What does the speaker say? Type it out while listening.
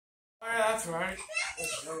That's right.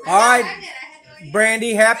 All right,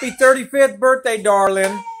 Brandi, happy 35th birthday,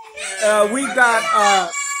 darling. We've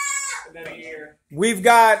got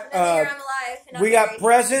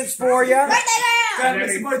presents for you. Another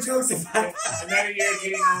year getting older and after married.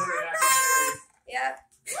 Yep.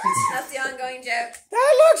 That's the ongoing joke.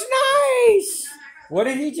 That looks nice. What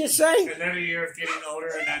did he just say? Another year of getting older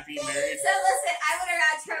and not being married. So listen, I would have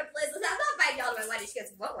asked her, Liz, I'm not inviting y'all to my wedding. She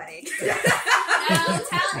goes, what wedding? No,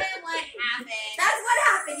 tell him what happened. That's what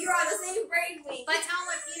happened. You were on the same brain week. But tell him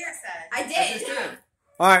what Peter said. I did.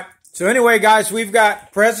 All right. So anyway, guys, we've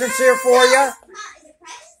got presents here for you.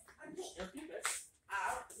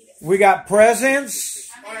 We got presents.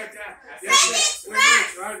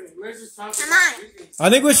 I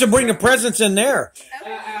think we should bring the presents in there.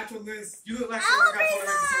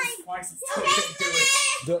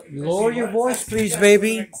 Lower your voice, please,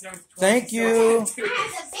 baby. Thank you.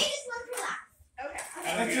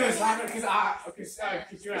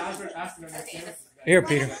 Here,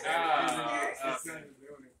 Peter.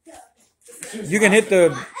 You can hit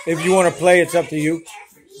if you want to play, it's up to you.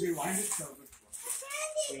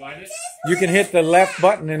 You can hit the left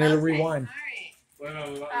button and it'll rewind.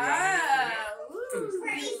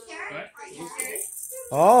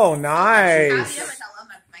 Oh, nice.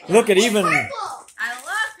 Look at even. I love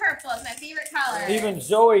purple. It's my favorite color. Even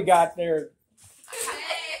Zoe got there.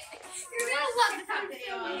 You're gonna love the top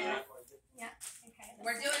video on it. Yeah. Okay.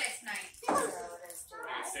 We're doing it tonight.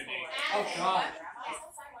 Oh God.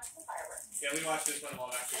 Yeah, we watched this one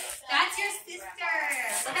while after that. That's your sister.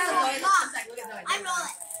 Look how Zoe looks like. Look at Zoe. I'm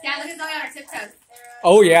rolling. Yeah, look at Zoe on her tiptoes.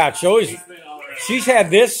 Oh yeah, she's had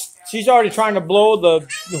this. She's already trying to blow the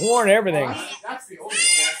horn and everything. That's the old one.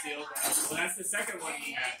 That's the old one. Well, that's the second one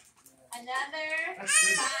he had. Another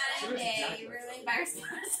fun day ruined by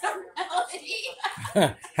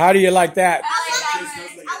responsibility. How do you like that? I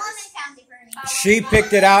want it county for me. She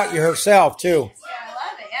picked it out herself too. Yeah, I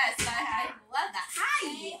love it. Yes, I love that.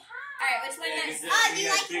 Hi. All right, which one next? Oh, do you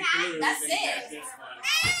like that? That's it.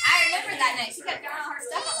 I remember that night. She kept throwing all her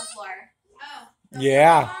stuff on the floor. Oh.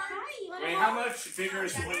 Yeah. Wait, how much bigger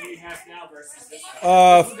is the one you have now versus this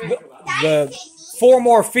one? The 4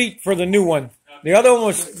 more feet for the new one. The other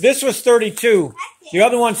one this was 32. The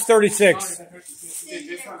other one's 36.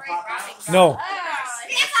 No.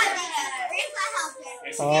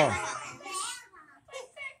 Oh.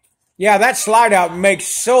 Yeah, that slide out makes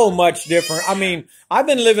so much difference. I mean, I've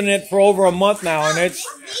been living in it for over a month now, and it's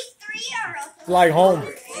like home.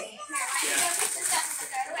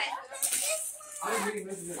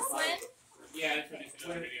 Yeah, that's what it's in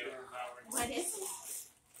the video. What is it?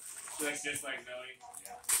 So it's just like Zoe.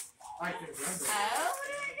 I can remember. Oh,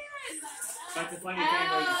 But the funny thing was,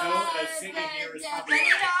 Sydney here was probably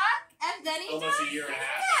almost a year and a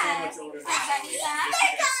half. So much older than Benny Dog.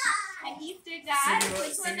 And Easter Dog. Which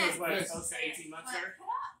one Sydney was is what, close to 18 months there?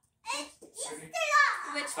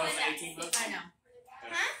 Which Close one to is 18 months? I know.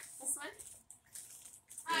 Huh? This one?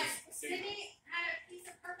 Sydney had a piece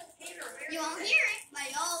of purple paper. You won't hear it, but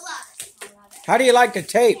you'll love it. How do you like the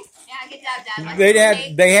tape? Yeah, good job,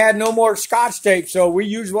 Dad. They had no more Scotch tape, so we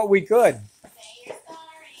used what we could. Say you're sorry.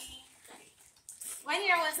 One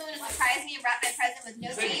year I want someone to surprise me and wrap my present with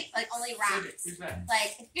no tape, like only wraps.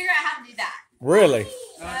 Like, figure out how to do that. Really? A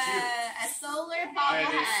solar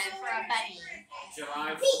bobblehead for a bunny.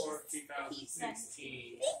 July 4th,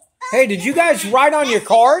 2016. Hey, did you guys write on your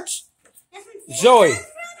cards? Zoe.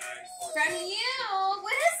 From you.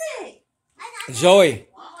 What is it? Zoe.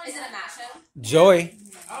 Is it a mashup? Zoe.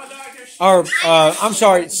 Or, I'm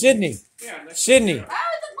sorry, Sydney. Sydney. Oh, it's a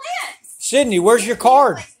plant. Sydney, where's your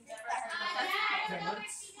card? You can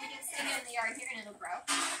stick it in the yard here and it'll grow. All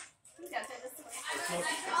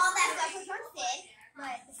that stuff was once did,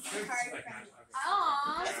 but this is a card from me.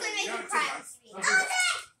 Aww. This would make you cry.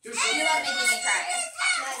 You love making me cry.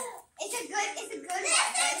 It's a good one, but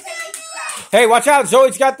it's gonna make you cry. Hey, watch out.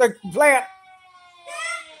 Zoe's got the plant.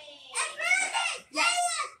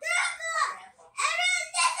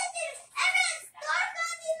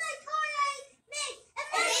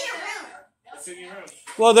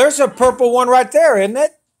 Well, there's a purple one right there, isn't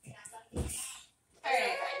it?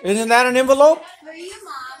 Isn't that an envelope? For you,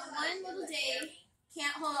 Mom, one little day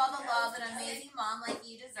can't hold all the love an amazing mom like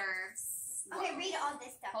you deserves. Okay, read all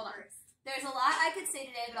this stuff. Hold on. There's a lot I could say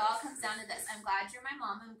today, but it all comes down to this. I'm glad you're my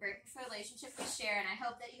mom. I'm grateful for the relationship we share, and I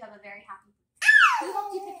hope that you have a very happy. Who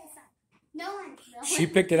helped you pick this up? No one. She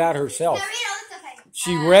picked it out herself. No, read all this stuff.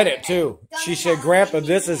 She read it too. She said, Grandpa,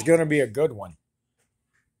 this is going to be a good one.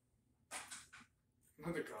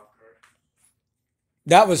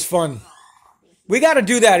 That was fun. We got to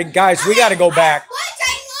do that, guys. We got to go back. One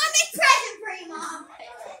ginormous present for you, Mom.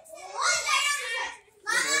 One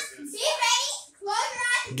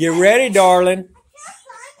Get ready, darling.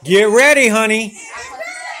 Get ready, honey.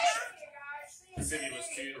 Sydney was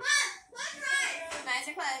 2. Nice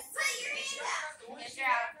and close. Yes, you're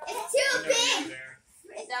out. It's too big.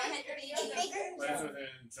 Don't hit the beach. It's bigger. But it's within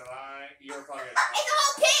July. You were probably It's a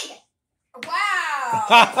whole pig. Wow. Oh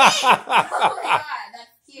my god,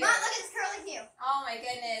 that's cute. Mom, look at this curly Q. Oh my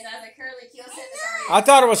goodness, that was a curly cute. I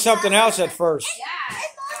thought it was something else at first. Yeah.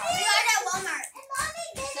 We got it at Walmart.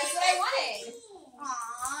 That's what I wanted.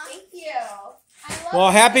 Aww. Thank you. I love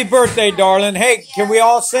Well, happy birthday, darling. Hey, can we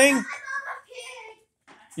all sing?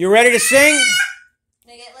 You ready to sing?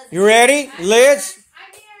 You ready? Liz?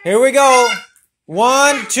 Here we go.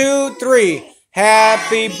 1, 2, 3.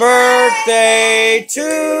 Happy birthday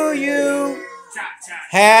to you.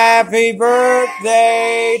 Happy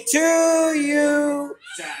birthday to you.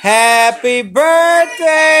 Happy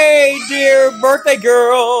birthday, dear birthday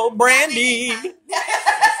girl, Brandi.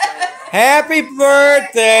 Happy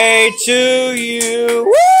birthday to you.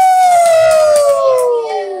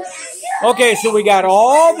 Woo! Okay, so we got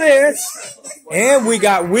all this, and we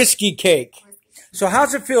got whiskey cake. So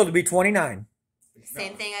how's it feel to be 29?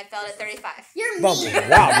 Same thing I felt at 35. You're Wow,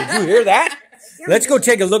 did you hear that? Let's go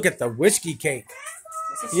take a look at the whiskey cake.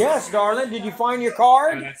 Yes, darling. Did you find your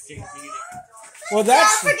card? Well,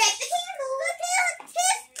 that's... Don't forget the candle. Look at it.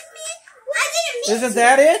 I didn't mean Isn't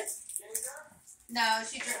that it? No,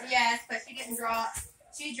 she drew, yes, but she didn't draw.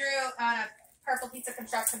 She drew on a purple piece of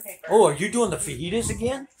construction paper. Oh, are you doing the fajitas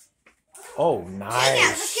again? Oh, Yeah, let's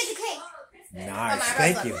nice. get the cake. Nice.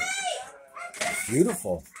 Thank you.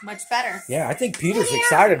 Beautiful. Much better. Yeah, I think Peter's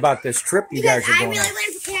excited about this trip you guys are I going really on.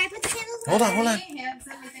 wanted to. Can I put the candles? Hold on, hold on. He hasn't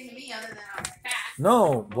said anything to me other than I'm fat.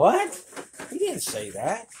 No, what? He didn't say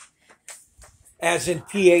that. As in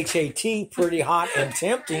P-H-A-T, pretty hot and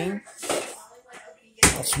tempting.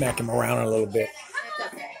 I'll smack him around a little bit. It's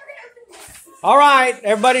okay. All right,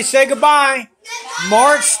 everybody say goodbye.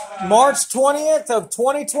 March 20th of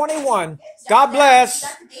 2021. God bless.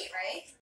 That's the date, right?